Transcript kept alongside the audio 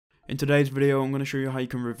In today's video, I'm going to show you how you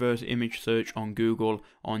can reverse image search on Google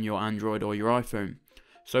on your Android or your iPhone.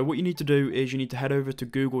 So what you need to do is you need to head over to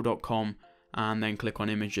google.com and then click on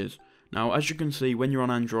images. Now, as you can see, when you're on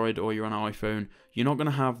Android or you're on iPhone, you're not going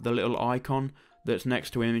to have the little icon that's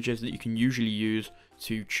next to images that you can usually use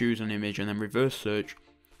to choose an image and then reverse search.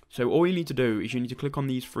 So all you need to do is you need to click on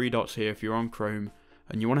these three dots here if you're on Chrome,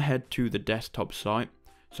 and you want to head to the desktop site.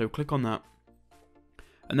 So click on that.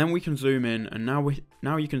 And then we can zoom in, and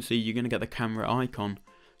now you can see you're going to get the camera icon.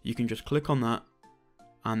 You can just click on that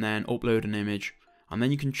and then upload an image, and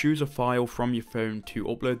then you can choose a file from your phone to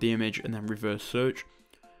upload the image and then reverse search.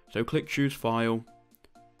 So click choose file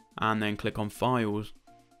and then click on files,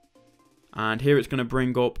 and here it's going to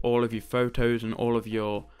bring up all of your photos and all of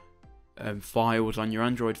your files on your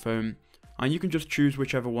Android phone, and you can just choose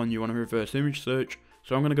whichever one you want to reverse image search.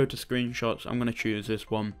 So I'm going to go to screenshots. I'm going to choose this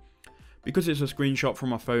one. Because it's a screenshot from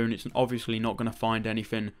my phone, it's obviously not going to find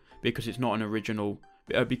anything because it's not an original,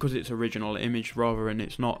 because it's original image rather, and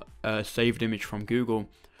it's not a saved image from Google.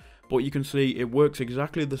 But you can see it works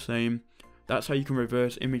exactly the same. That's how you can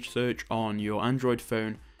reverse image search on your Android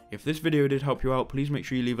phone. If this video did help you out, please make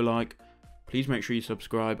sure you leave a like, please make sure you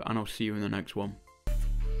subscribe, and I'll see you in the next one.